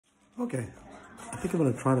Okay, I think I'm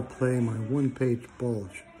going to try to play my One Page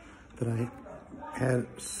Bulge that I had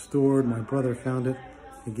stored. My brother found it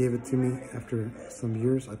and gave it to me after some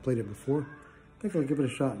years. I played it before. I think I'll give it a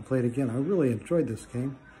shot and play it again. I really enjoyed this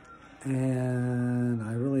game, and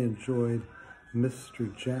I really enjoyed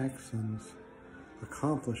Mr. Jackson's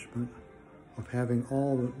accomplishment of having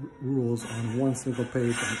all the rules on one single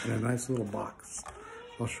page in a nice little box.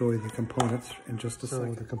 I'll show you the components in just a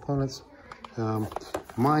second. The components,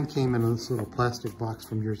 mine came in this little plastic box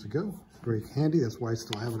from years ago. Very handy. That's why I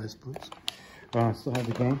still have it, I suppose. I still have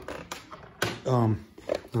the game.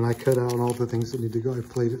 And I cut out all the things that need to go. I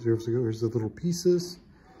played it years ago. Here's the little pieces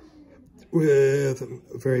with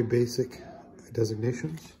very basic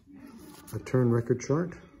designations. A turn record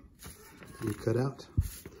chart you cut out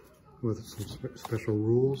with some special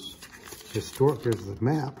rules. Historic, here's the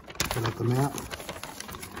map. Cut out the map.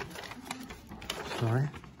 Sorry.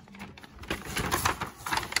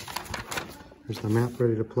 Here's the map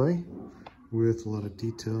ready to play with a lot of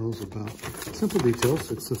details about, simple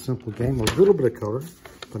details. It's a simple game, a little bit of color,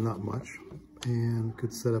 but not much. And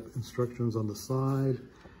could set up instructions on the side.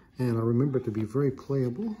 And I remember it to be very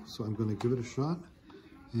playable, so I'm going to give it a shot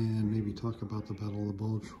and maybe talk about the Battle of the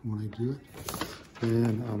Bulge when I do it.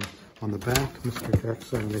 And on the back, Mr.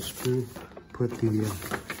 Jackson and his crew put the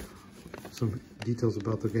some details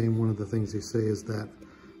about the game. One of the things they say is that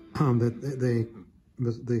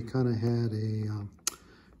they kind of had a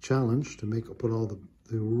challenge to put all the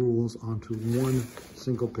rules onto one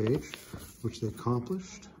single page, which they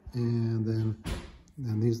accomplished. And then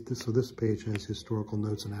so this page has historical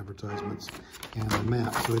notes and advertisements and a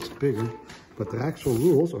map, so it's bigger. But the actual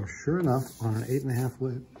rules are sure enough on an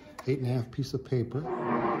 8.5 piece of paper.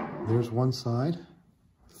 There's one side,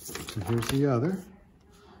 and here's the other.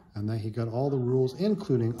 And then he got all the rules,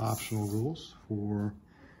 including optional rules for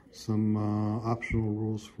some optional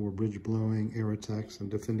rules for bridge blowing, air attacks,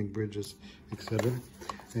 and defending bridges, etc.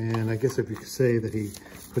 And I guess if you could say that he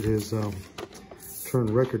put his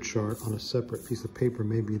turn record chart on a separate piece of paper,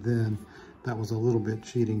 maybe then that was a little bit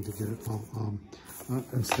cheating to get it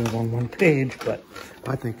instead of on one page. But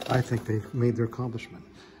I think they made their accomplishment,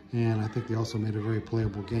 and I think they also made a very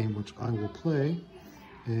playable game, which I will play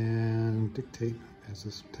and dictate as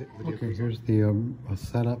this video. Okay, here's the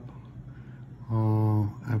setup.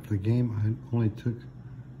 After the game, I only took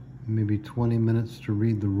maybe 20 minutes to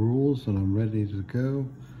read the rules, and I'm ready to go.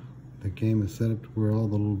 The game is set up to where all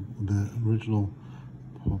the original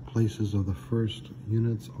places of the first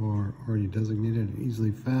units are already designated and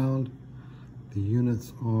easily found. The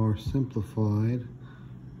units are simplified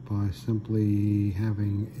by simply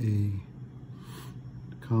having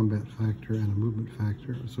a combat factor and a movement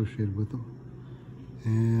factor associated with them.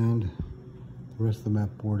 And the rest of the map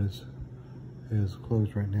board is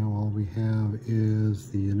closed right now. All we have is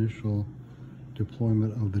the initial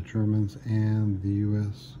deployment of the Germans and the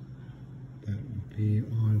U.S. That would be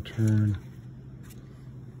on turn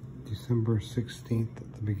December 16th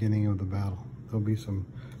at the beginning of the battle. There'll be some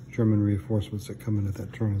German reinforcements that come in at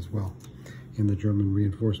that turn as well in the German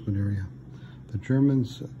reinforcement area. The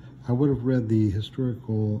Germans, I would have read the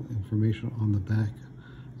historical information on the back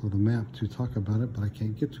of the map to talk about it, but I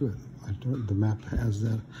can't get to it. The map has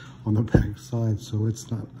that on the back side, so it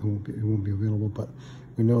won't be available. But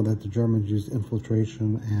we know that the Germans used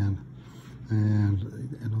infiltration and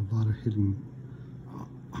a lot of hidden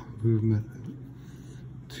movement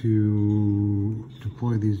to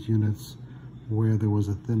deploy these units where there was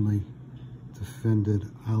a thinly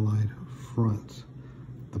defended Allied front.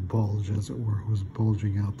 The bulge, as it were, was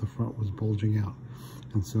bulging out. The front was bulging out,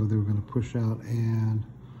 and so they were going to push out, and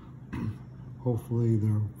hopefully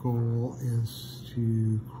their goal is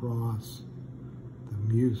to cross the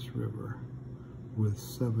Meuse River with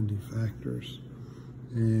 70 factors,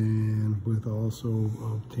 and with also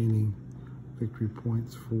obtaining victory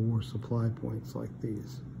points for supply points like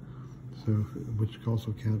these, so which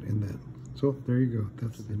also count in that. So there you go.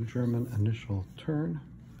 That's the German initial turn.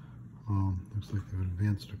 Looks like they've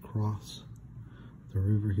advanced across the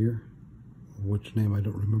river here, which name I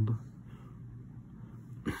don't remember.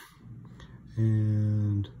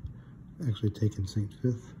 And actually taken St.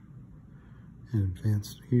 Fifth and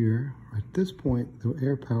advanced here. At this point, the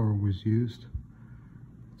air power was used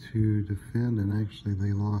to defend, and actually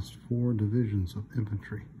they lost 4 divisions of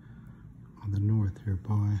infantry on the north here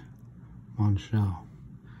by Monschau,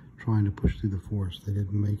 trying to push through the forest. They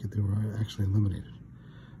didn't make it. They were actually eliminated.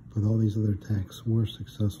 But all these other attacks were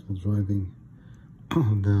successful, driving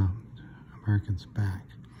the Americans back.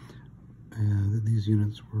 And these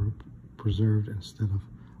units were preserved instead of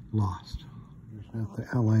lost. Here's now the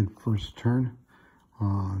Allied first turn.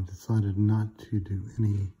 decided not to do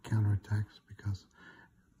any counterattacks because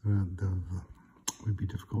it would be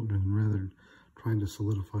difficult, and rather trying to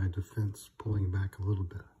solidify a defense, pulling back a little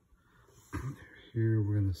bit. Here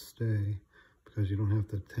we're going to stay because you don't have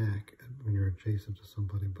to attack when you're adjacent to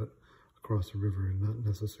somebody, but across the river and not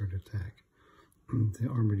necessary to attack. The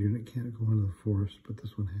armored unit can't go into the forest, but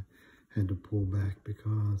this one had to pull back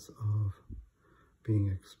because of being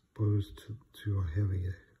exposed to a heavy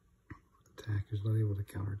attack. He's not able to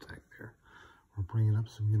counterattack there. We're bringing up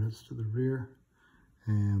some units to the rear,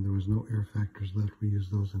 and there was no air factors left. We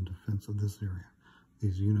used those in defense of this area.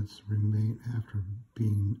 These units remain, after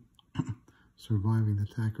being surviving the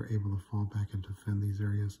attack, are able to fall back and defend these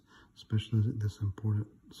areas, especially this important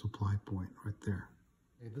supply point right there.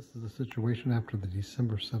 Okay, this is the situation after the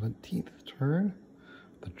December 17th turn,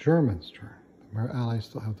 the Germans' turn. Our allies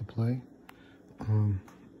still have to play.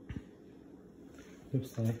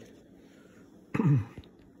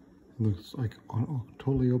 Looks like on a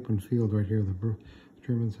totally open field right here. The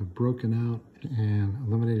Germans have broken out and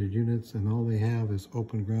eliminated units, and all they have is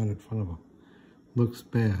open ground in front of them. Looks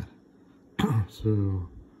bad.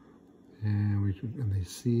 And they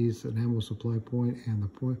seize an ammo supply point, and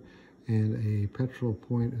a petrol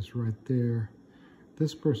point is right there.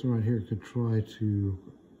 This person right here could try to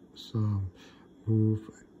move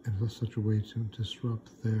in such a way to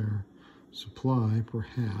disrupt their supply,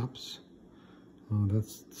 perhaps.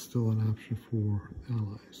 That's still an option for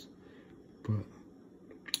allies. But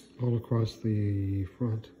all across the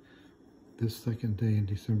front, this second day in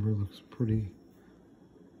December looks pretty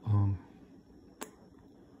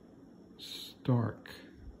stark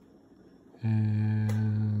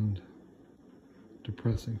and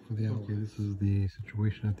depressing for the Allies. Okay, this is the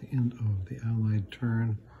situation at the end of the Allied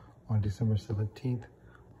turn on December 17th.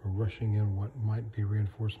 We're rushing in what might be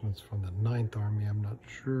reinforcements from the 9th Army. I'm not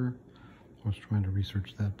sure. I was trying to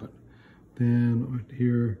research that, but then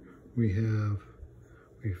here we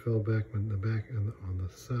fell back on the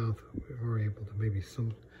south. We are able to maybe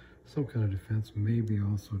some kind of defense, maybe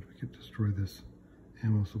also we could destroy this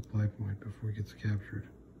ammo supply point before it gets captured.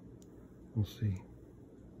 We'll see.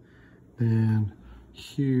 Then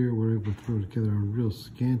here we're able to throw together a real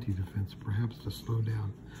scanty defense, perhaps to slow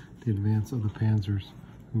down the advance of the panzers,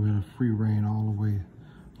 who had a free reign all the way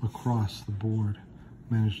across the board.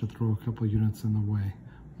 Managed to throw a couple units in the way.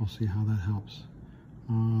 We'll see how that helps.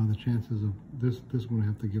 The chances of this one, I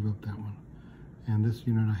have to give up that one. And this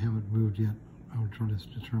unit I haven't moved yet. I would try to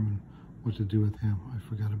determine what to do with him. I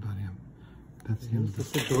forgot about him. That's the end of the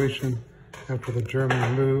situation after the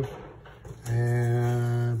German move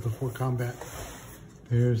and before combat.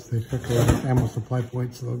 They took an ammo supply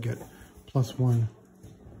point, so they'll get +1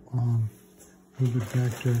 movement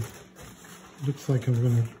factor. Looks like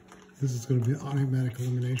this is going to be automatic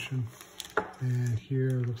elimination. And here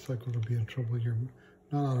it looks like we're going to be in trouble here.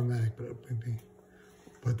 Not automatic, but it may be.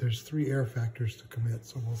 But there's 3 air factors to commit,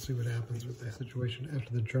 so we'll see what happens with that situation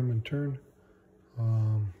after the German turn.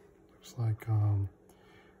 Looks like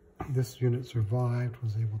this unit survived,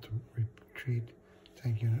 was able to retreat,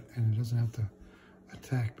 tank unit, and it doesn't have to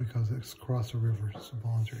attack because it's across a river. It's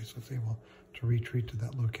voluntary, so it's able to retreat to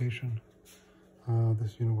that location.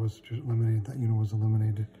 This unit was eliminated. That unit was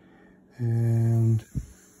eliminated. And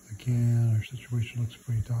again, our situation looks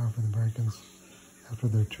pretty dire for the Americans after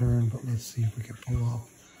their turn, but let's see if we can pull off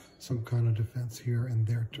some kind of defense here and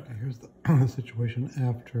there. Here's the situation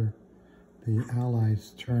after the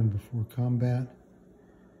Allies' turn before combat.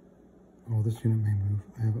 Oh, this unit may move.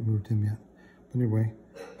 I haven't moved him yet. But anyway,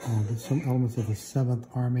 there's some elements of the 7th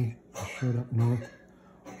Army that showed up north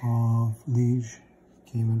of Liege,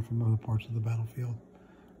 came in from other parts of the battlefield,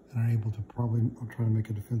 and are able to probably try to make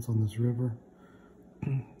a defense on this river.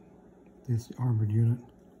 This armored unit,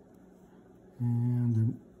 and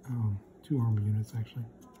then 2 armored units actually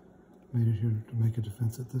made it here to make a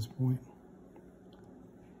defense at this point.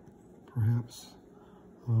 Perhaps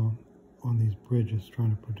on these bridges,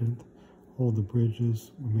 trying to hold the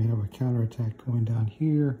bridges. We may have a counterattack going down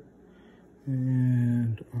here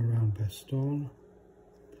and around Bastogne.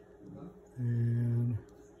 And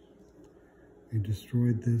we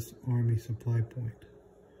destroyed this army supply point.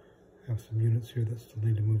 I have some units here that still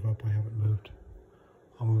need to move up. I haven't moved.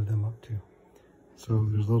 I'll move them up too. So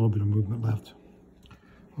there's a little bit of movement left.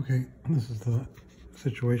 Okay, this is the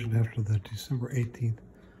situation after the December 18th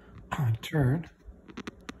turn.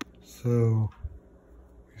 So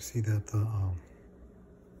you see that the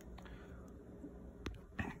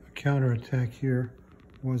counterattack here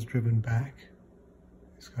was driven back.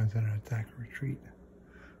 These guys had an attack retreat.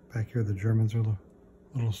 Back here, the Germans are a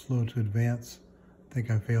little slow to advance. I think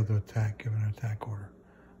I failed to attack, given an attack order.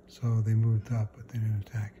 So they moved up, but they didn't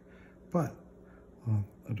attack. But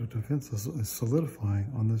the defense is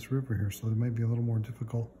solidifying on this river here, so it might be a little more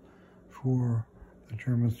difficult for the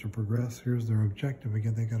Germans to progress. Here's their objective.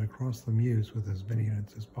 Again, they got to cross the Meuse with as many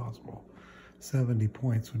units as possible. 70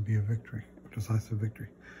 points would be a victory, a decisive victory.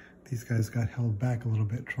 These guys got held back a little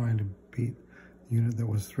bit trying to beat the unit that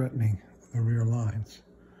was threatening the rear lines.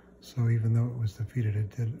 So even though it was defeated,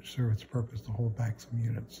 it did serve its purpose to hold back some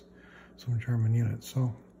units, some German units.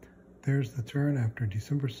 So there's the turn after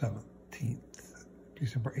December 17th,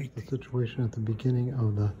 December 18th. The situation at the beginning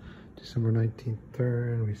of the December 19th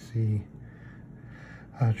turn, we see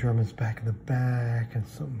Germans back in the back, and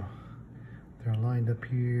they're lined up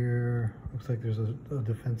here. Looks like there's a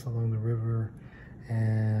defense along the river,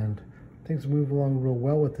 and things move along real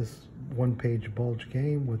well with this one-page bulge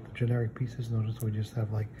game with generic pieces. Notice we just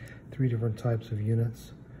have like 3 different types of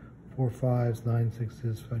units: 4 5s, 9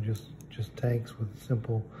 6s, just tanks with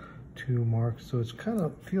simple 2 marks. So it's kind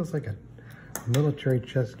of feels like a military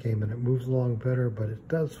chess game, and it moves along better, but it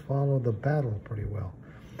does follow the battle pretty well.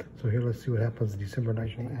 So here, let's see what happens December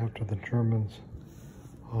 19th after the Germans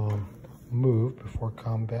move before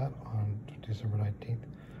combat on December 19th.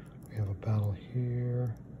 We have a battle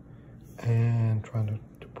here, and trying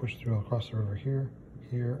to push through across the river here,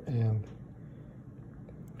 and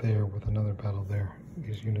there, with another battle there.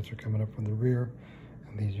 These units are coming up from the rear,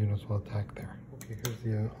 and these units will attack there. Okay, here's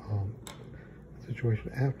the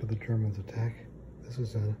situation after the Germans attack. This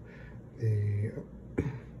is the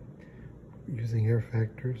using air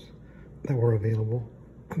factors that were available.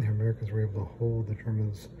 The Americans were able to hold the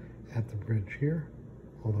Germans at the bridge here,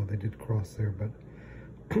 although they did cross there, but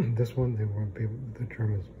this one, they weren't able, the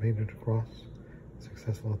Germans made it across.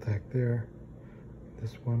 Successful attack there.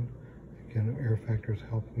 This one, again, air factors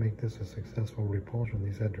helped make this a successful repulsion.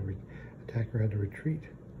 These had to attacker had to retreat.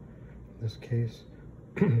 In this case,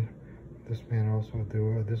 this man also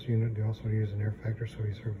this unit, they also used an air factor, so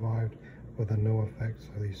he survived with a no effect.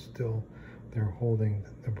 So they're holding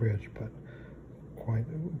the bridge, but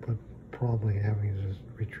probably having to just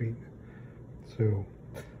retreat. So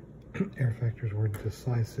air factors were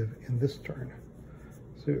decisive in this turn.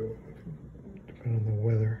 So depending on the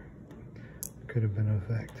weather, it could have been an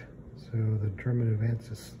effect. So the German advance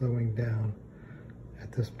is slowing down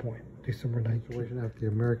at this point. December 19th, after the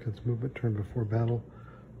Americans' movement turn before battle,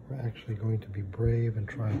 we're actually going to be brave and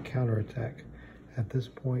try and counterattack at this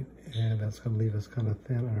point, and that's going to leave us kind of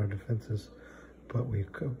thin on our defenses, but we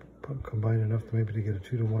combined enough to maybe to get a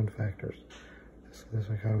 2-to-1 factors. This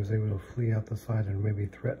way I was able to flee out the side and maybe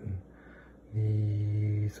threaten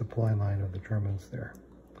the supply line of the Germans there.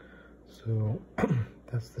 So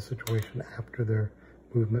that's the situation after their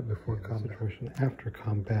movement before combat. The situation after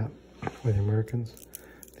combat with the Americans.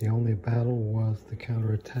 The only battle was the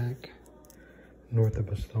counterattack north of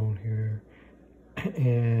Bastogne here,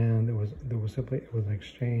 and it was an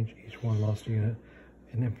exchange. Each one lost a unit.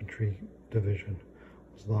 An infantry division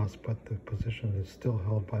was lost, but the position is still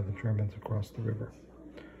held by the Germans across the river.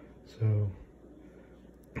 So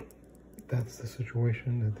that's the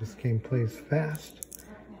situation. That this game plays fast,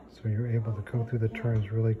 so you're able to go through the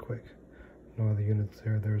turns really quick. No other units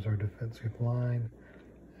there. There's our defensive line,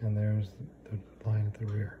 and there's the line at the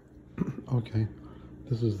rear. Okay,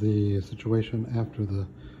 this is the situation after the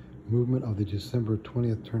movement of the December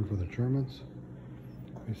 20th turn for the Germans.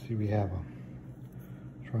 We see we have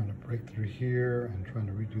trying to break through here and trying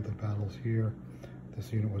to redo the battles here.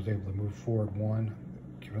 This unit was able to move forward 1,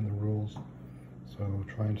 given the rules. So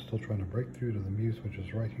still trying to break through to the Meuse, which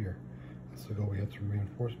is right here. That's the goal. We had some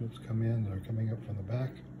reinforcements come in that are coming up from the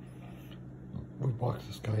back. We boxed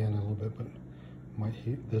this guy in a little bit, but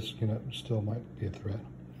this unit still might be a threat.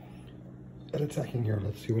 And attacking here,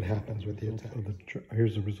 let's see what happens with the attack.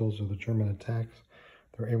 Here's the results of the German attacks.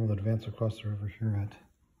 They're able to advance across the river here at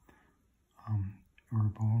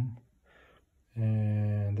Urbon,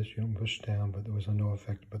 and this unit pushed down, but there was no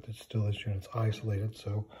effect. But it's still, this unit's isolated.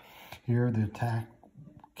 So here the attack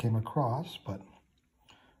came across, but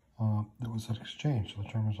there was an exchange. So the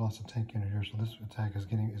Germans lost a tank unit here. So this attack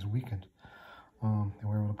is weakened. They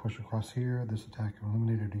were able to push across here. This attack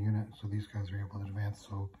eliminated a unit, so these guys are able to advance.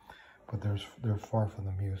 So, but they're far from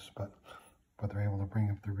the Meuse, but they're able to bring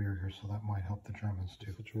up the rear here, so that might help the Germans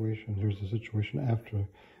too. Here's the situation after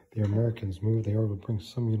the Americans moved. They were able to bring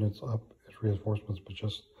some units up as reinforcements, but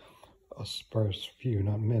just a sparse few,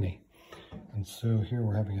 not many. And so here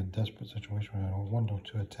we're having a desperate situation. We have a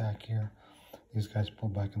 1-to-2 attack here. These guys pull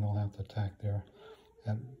back and they'll have to attack there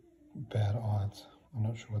at bad odds. I'm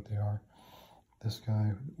not sure what they are. This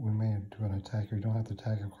guy, we may do an attack here. You don't have to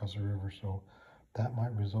attack across the river, so that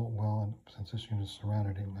might result well. And since this unit is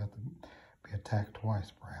surrounded, he'll have to be attacked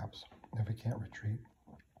twice, perhaps, if he can't retreat.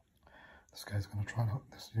 This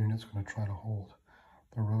unit's going to try to hold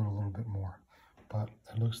the road a little bit more. But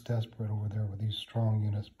it looks desperate over there with these strong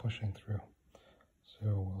units pushing through.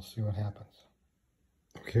 So we'll see what happens.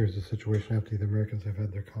 Okay, here's the situation after the Americans have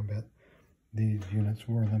had their combat. These units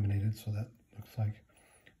were eliminated, so that looks like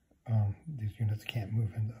these units can't move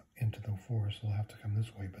into the forest. They'll have to come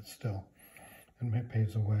this way, but still, it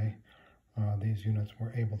paves the way. These units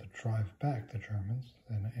were able to drive back the Germans,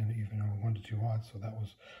 and even 1 to 2 odds, so that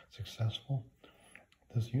was successful.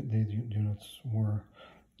 These units were,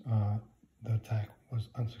 the attack was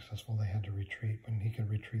unsuccessful. They had to retreat, but he could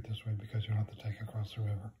retreat this way because you don't have to take across the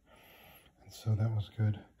river. And so that was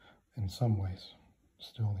good in some ways.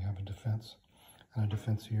 Still, they have a defense and a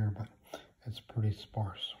defense here, but it's pretty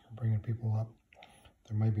sparse. We're bringing people up.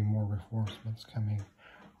 There may be more reinforcements coming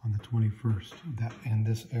on the 21st in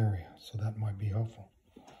this area, so that might be helpful.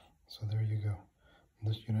 So there you go.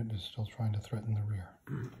 This unit is still trying to threaten the rear.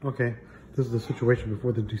 Okay, this is the situation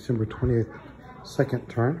before the December 20th second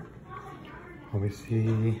turn. We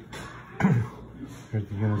see here's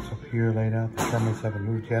the units up here laid out. The Germans haven't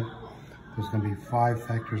moved yet. There's going to be 5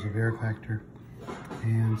 factors of air factor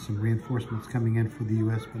and some reinforcements coming in for the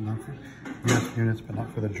U.S. but not for U.S. units, but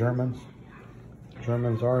not for the Germans. The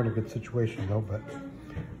Germans are in a good situation though, but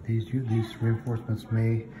these reinforcements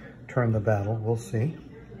may turn the battle. We'll see.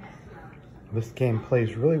 This game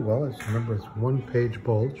plays really well. Remember, it's One Page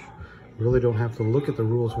Bulge. You really don't have to look at the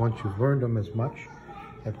rules once you've learned them as much.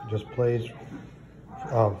 It just plays,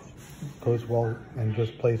 goes well and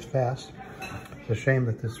just plays fast. It's a shame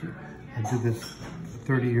that I did this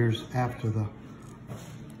 30 years after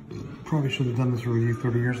probably should have done this review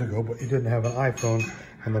 30 years ago, but you didn't have an iPhone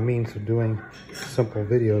and the means of doing simple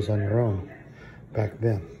videos on your own back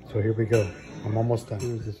then. So here we go. I'm almost done.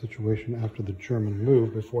 Here's the situation after the German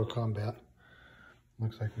move before combat.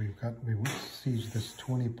 Looks like we sieged this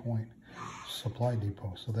 20-point supply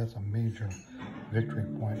depot. So that's a major victory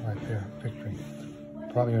point right there. Victory.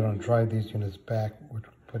 Probably going to drive these units back. We're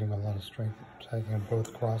putting a lot of strength, taking them both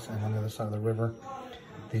across and on the other side of the river.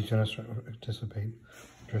 These units anticipate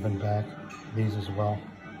driven back. These as well.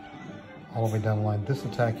 All the way down the line. This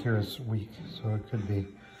attack here is weak, so it could be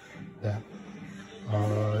that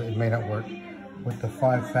it may not work. With the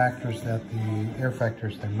 5 factors that the air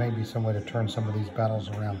factors, there may be some way to turn some of these battles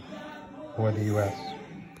around for the U.S.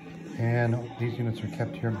 And these units are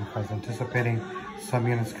kept here because anticipating some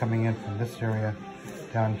units coming in from this area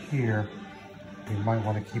down here, we might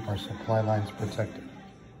want to keep our supply lines protected.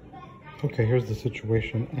 Okay, here's the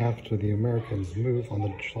situation after the Americans move on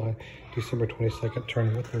the December 22nd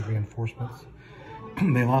turn with their reinforcements.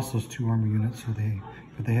 They lost those 2 armor units,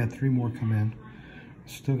 but they had 3 more come in.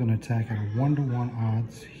 Still going to attack at a 1-to-1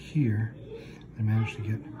 odds here. They managed to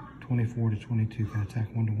get 24 to 22. Can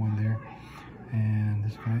attack 1-to-1 there. And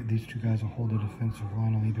these 2 guys will hold a defensive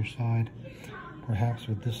line on either side. Perhaps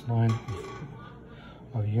with this line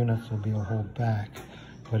of units will be able to hold back.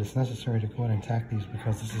 But it's necessary to go ahead and attack these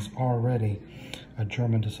because this is already a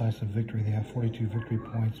German decisive victory. They have 42 victory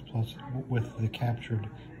points plus with the captured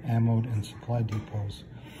ammo and supply depots.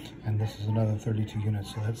 And this is another 32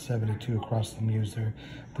 units, so that's 72 across the Meuse.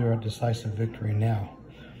 They're at decisive victory now.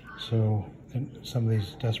 So some of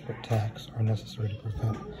these desperate attacks are necessary to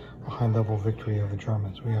prevent a high-level victory of the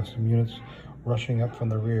Germans. We have some units rushing up from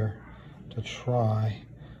the rear to try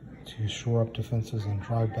to shore up defenses and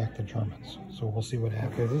drive back the Germans. So we'll see what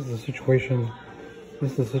happens. Okay, this is the situation.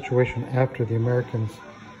 This is the situation after the Americans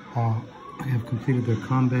have completed their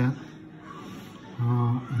combat.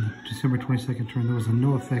 On the December 22nd turn, there was a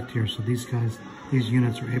no effect here, so these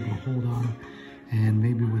units are able to hold on, and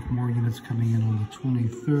maybe with more units coming in on the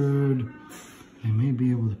 23rd, they may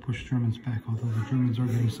be able to push Germans back, although the Germans are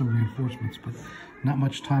getting some reinforcements, but not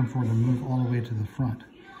much time for them to move all the way to the front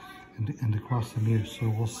and across the Meuse, so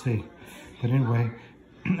we'll see. But anyway,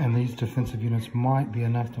 and these defensive units might be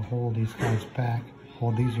enough to hold these guys back,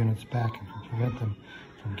 hold these units back and prevent them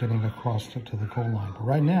from getting across to the goal line. But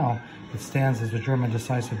right now, it stands as a German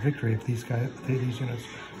decisive victory if these units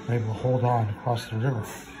are able to hold on across the river.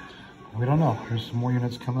 We don't know. There's some more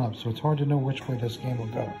units coming up, so it's hard to know which way this game will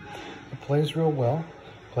go. It plays real well,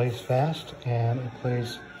 plays fast, and it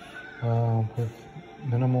plays with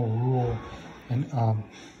minimal rule, and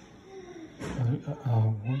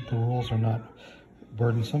the rules are not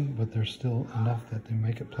burdensome, but they're still enough that they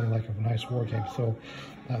make it play like a nice war game. So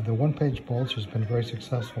the One Page Bulge has been very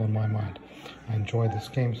successful in my mind. I enjoy this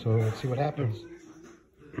game, so let's see what happens.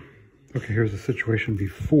 Okay, here's the situation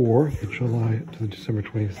before the July to the December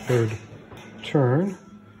 23rd turn.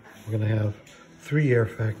 We're going to have 3 air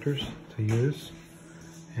factors to use,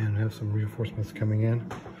 and have some reinforcements coming in.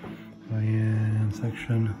 And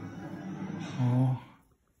section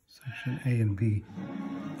A and B.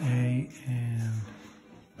 A and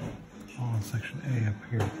section A up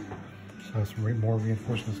here. So some more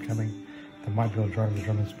reinforcements coming that might be able to drive the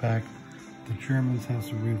Germans back. The Germans have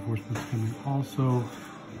some reinforcements coming also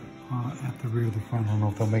at the rear of the front. I don't know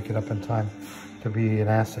if they'll make it up in time to be an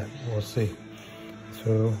asset. We'll see.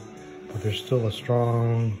 So, but there's still a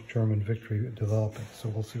strong German victory developing. So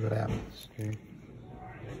we'll see what happens. Okay.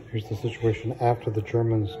 Here's the situation after the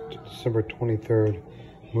Germans' December 23rd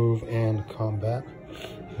move and combat.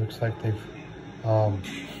 Looks like they've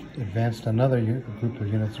advanced another group of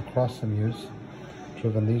units across the Meuse,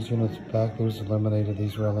 driven these units back. Those eliminated,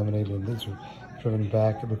 these were eliminated, and these were driven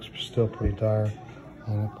back. It looks still pretty dire,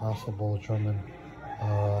 and a possible German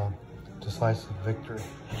decisive victory.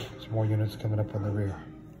 Some more units coming up in the rear.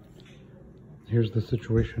 Here's the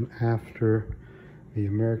situation after the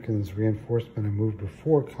Americans' reinforcement and moved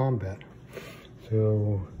before combat.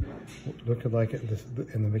 So, looking like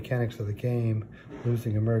in the mechanics of the game,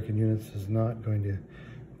 losing American units is not going to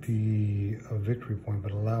be a victory point,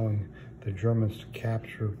 but allowing the Germans to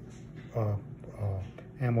capture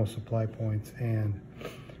ammo supply points and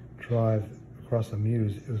drive across the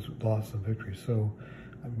Meuse is loss of victory. So,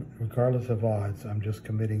 regardless of odds, I'm just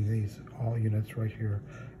committing these all units right here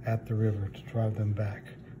at the river to drive them back,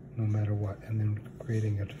 no matter what, and then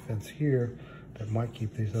creating a defense here that might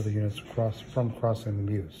keep these other units from crossing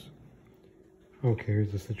the Meuse. Okay,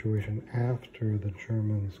 here's the situation after the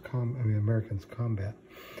Americans combat.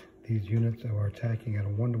 These units are attacking at a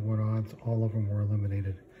 1-to-1 odds. All of them were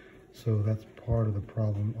eliminated. So that's part of the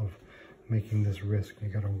problem of making this risk. You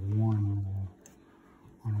got a 1 roll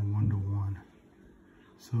on a 1-to-1.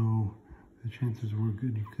 So the chances were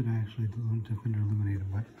good. You could actually defend or eliminate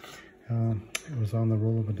them, but it was on the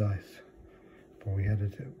roll of a dice.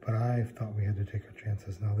 But I thought we had to take our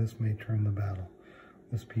chances. Now this may turn the battle.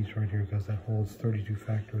 This piece right here, because that holds 32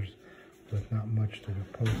 factors with not much to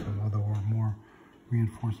oppose them, although more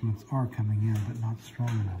reinforcements are coming in, but not strong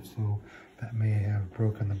enough. So that may have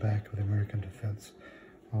broken the back of the American defense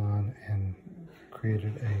and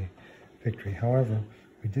created a victory. However,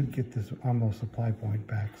 we did get this ammo supply point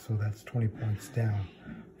back, so that's 20 points down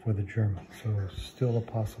for the Germans. So still a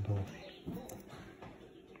possibility.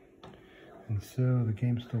 And so the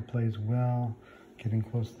game still plays well, getting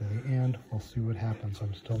close to the end. We'll see what happens.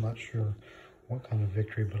 I'm still not sure what kind of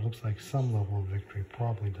victory, but it looks like some level of victory,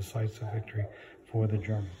 probably decisive victory for the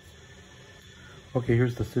Germans. Okay,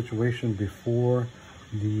 here's the situation before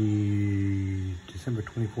the December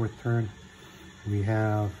 24th turn. We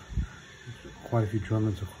have quite a few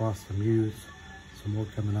Germans across the Meuse. Some more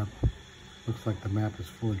coming up. Looks like the map is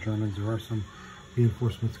full of Germans. There are some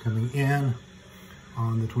reinforcements coming in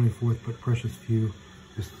on the 24th, but precious few.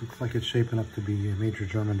 This looks like it's shaping up to be a major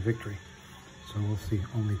German victory. So we'll see.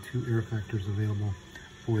 Only 2 air factors available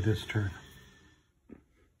for this turn.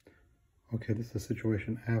 Okay, this is the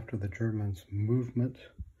situation after the Germans' movement.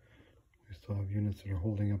 We still have units that are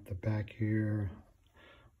holding up the back here,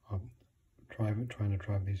 trying to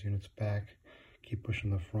drive these units back, keep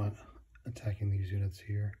pushing the front, attacking these units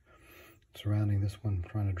here, surrounding this one,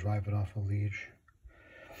 trying to drive it off of Liege.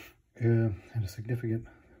 And a significant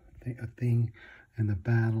thing in the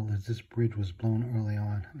battle is this bridge was blown early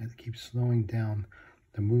on. It keeps slowing down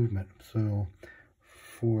the movement. So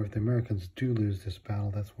if the Americans do lose this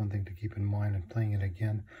battle, that's one thing to keep in mind, and playing it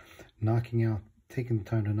again, taking the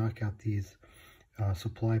time to knock out these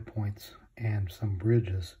supply points and some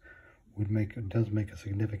bridges does make a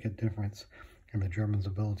significant difference in the Germans'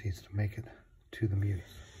 abilities to make it to the Meuse.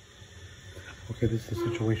 Okay, this is the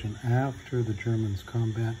situation after the Germans'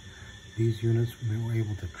 combat. These units were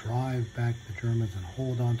able to drive back the Germans and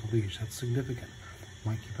hold on to Liege. That's significant.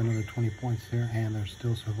 Might keep another 20 points there, and they're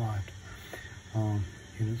still survived.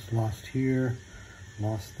 Units lost here,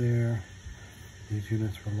 lost there. These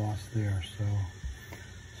units were lost there. So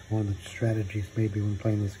one of the strategies maybe when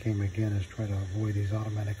playing this game again is try to avoid these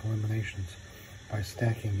automatic eliminations by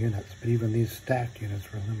stacking units. But even these stacked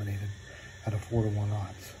units were eliminated at a 4-to-1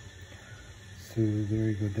 odds. So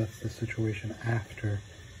very good. That's the situation after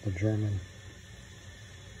the German.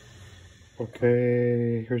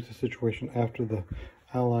 Okay, here's the situation after the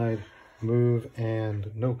Allied move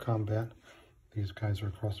and no combat. These guys are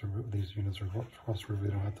across the river. These units are across the river.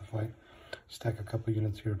 They don't have to fight. Stack a couple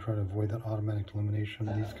units here to try to avoid that automatic elimination.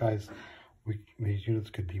 These guys, these units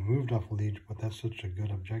could be moved off of Liege, but that's such a good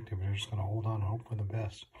objective. They're just going to hold on and hope for the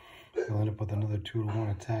best. They'll end up with another 2-to-1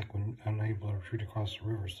 attack when unable to retreat across the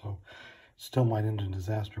river. So still might end in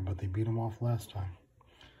disaster, but they beat them off last time.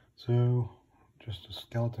 So just a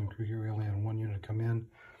skeleton crew here. We only had 1 unit come in.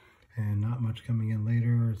 And not much coming in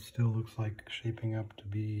later. It still looks like shaping up to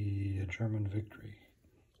be a German victory.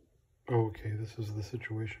 Okay, this is the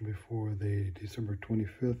situation before the December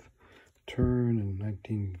 25th turn in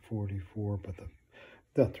 1944, but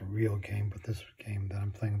that's a real game, but this game that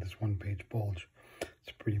I'm playing, this One Page Bulge, it's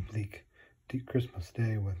a pretty bleak Christmas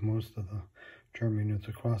day with most of the German units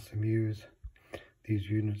across the Meuse. These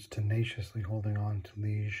units tenaciously holding on to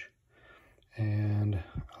Liege, and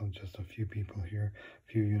just a few people here,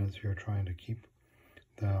 a few units here trying to keep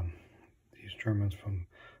these Germans from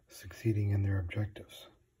succeeding in their objectives.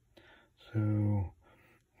 So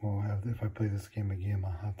we'll have, if I play this game again,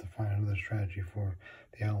 I'll have to find another strategy for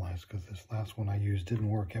the Allies, because this last one I used didn't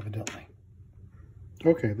work evidently.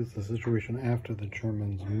 Okay, this is the situation after the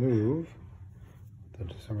Germans move. The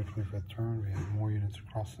December 25th turn, we have more units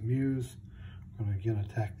across the Meuse. We're going to again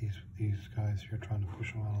attack these guys here, trying to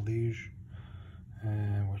push them out of Liege,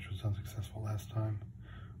 and which was unsuccessful last time.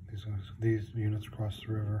 These units across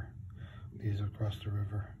the river, these across the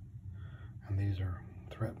river, and these are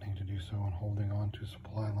threatening to do so and holding on to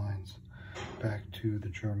supply lines back to the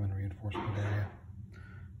German reinforcement area.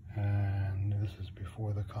 And this is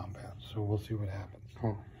before the combat, so we'll see what happens.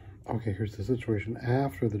 Oh, okay, here's the situation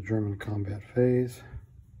after the German combat phase.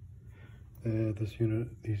 These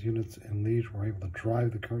units in Liege were able to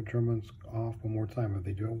drive the Germans off one more time. If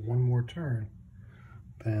they do it one more turn,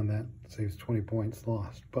 then that saves 20 points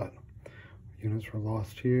lost. But units were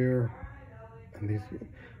lost here,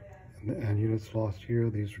 and units lost here.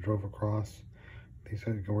 These drove across. These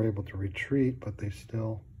were able to retreat, but they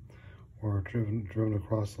still were driven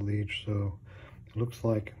across the Liege. So it looks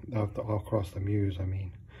like across the Meuse, I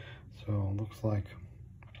mean. So it looks like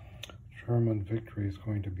German victory is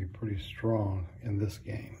going to be pretty strong in this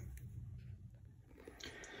game.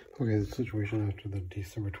 Okay, the situation after the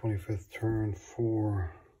December 25th turn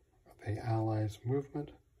for the Allies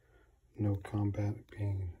movement. No combat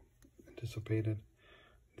being anticipated.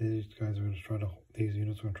 These guys are going to try to, these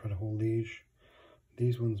units are going to try to hold Liege.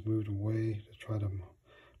 These ones moved away to try to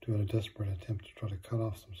do a desperate attempt to try to cut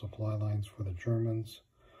off some supply lines for the Germans,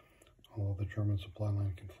 although the German supply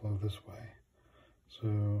line can flow this way.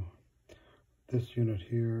 So this unit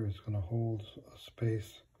here is going to hold a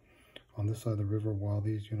space on this side of the river while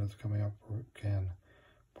these units coming up can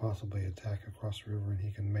possibly attack across the river, and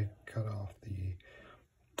he can cut off the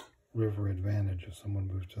river advantage if someone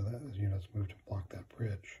moves to that, as units move to block that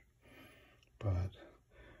bridge. But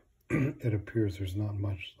it appears there's not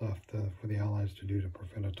much left for the Allies to do to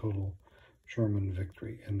prevent a total German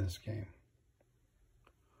victory in this game.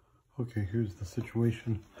 Okay, here's the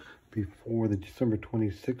situation before the December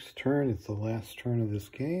 26th turn. It's the last turn of this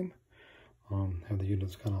game. Have the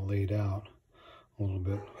units kind of laid out a little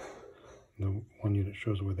bit. The one unit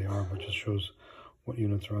shows where they are, but just shows what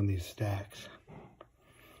units are on these stacks.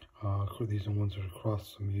 These are ones that are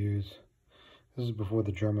across the Meuse. This is before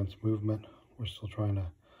the Germans' movement. We're still trying to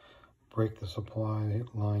break the supply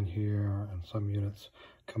line here, and some units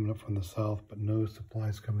coming up from the south, but no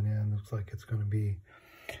supplies coming in. Looks like it's going to be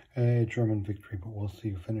a German victory, but we'll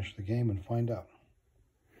see. Finish the game and find out.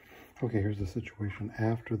 Okay, here's the situation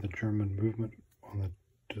after the German movement on the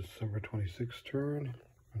December 26th turn.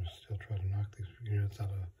 I'm going to still try to knock these units out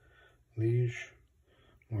of Liege.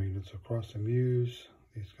 More units across the Meuse.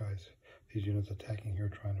 These units attacking here,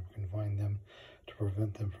 trying to confine them to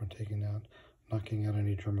prevent them from knocking out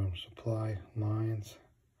any German supply lines.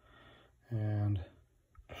 And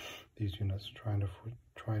these units trying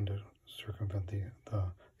to circumvent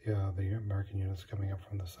the American units coming up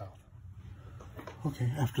from the south. Okay,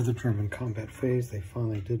 after the German combat phase, they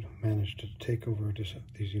finally did manage to take over.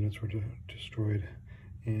 These units were destroyed,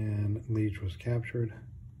 and Liege was captured.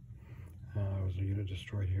 There was a unit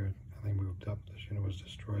destroyed here. They moved up. This unit was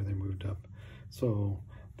destroyed. They moved up. So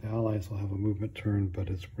the Allies will have a movement turn, but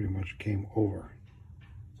it's pretty much game over.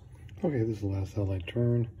 Okay, this is the last Allied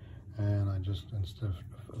turn, and I just, instead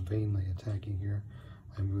of vainly attacking here,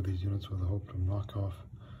 I move these units with the hope to knock off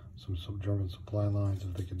some German supply lines.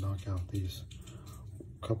 If they could knock out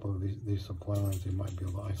couple of these supply lines, they might be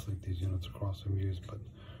able to isolate these units across the Meuse, but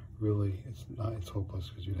really it's hopeless,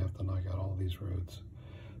 because you'd have to knock out all these roads.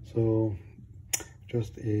 So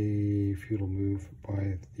just a futile move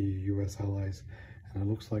by the US Allies, and it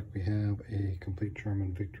looks like we have a complete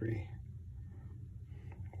German victory.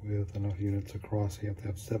 With enough units across, you have to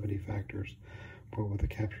have 70 factors, but with the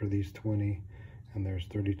capture of these 20, and there's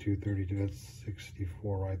 32, that's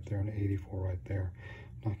 64 right there, and 84 right there,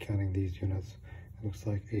 not counting these units. It looks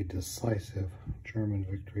like a decisive German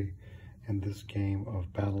victory in this game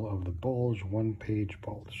of Battle of the Bulge, One Page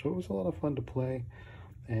Bulge. So it was a lot of fun to play,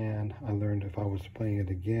 and I learned if I was playing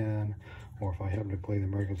it again, or if I happen to play the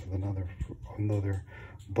Americans with another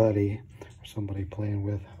buddy or somebody playing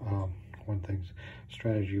with, one thing's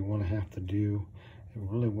strategy you want to have to do, it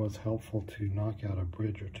really was helpful to knock out a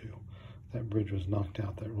bridge or two. That bridge was knocked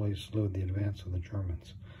out. That really slowed the advance of the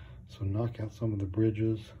Germans. So knock out some of the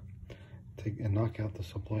bridges, and knock out the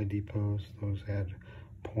supply depots. Those had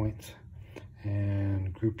points,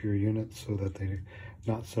 and group your units so that they're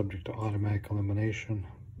not subject to automatic elimination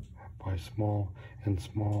by small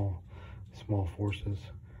forces.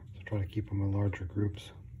 So try to keep them in larger groups,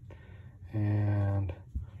 and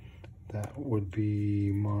that would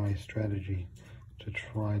be my strategy to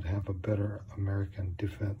try to have a better American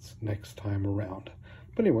defense next time around.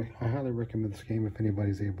 But anyway, I highly recommend this game if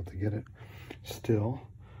anybody's able to get it still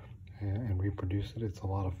and reproduce it. It's a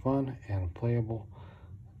lot of fun and playable,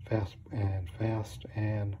 fast,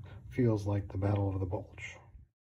 and feels like the Battle of the Bulge.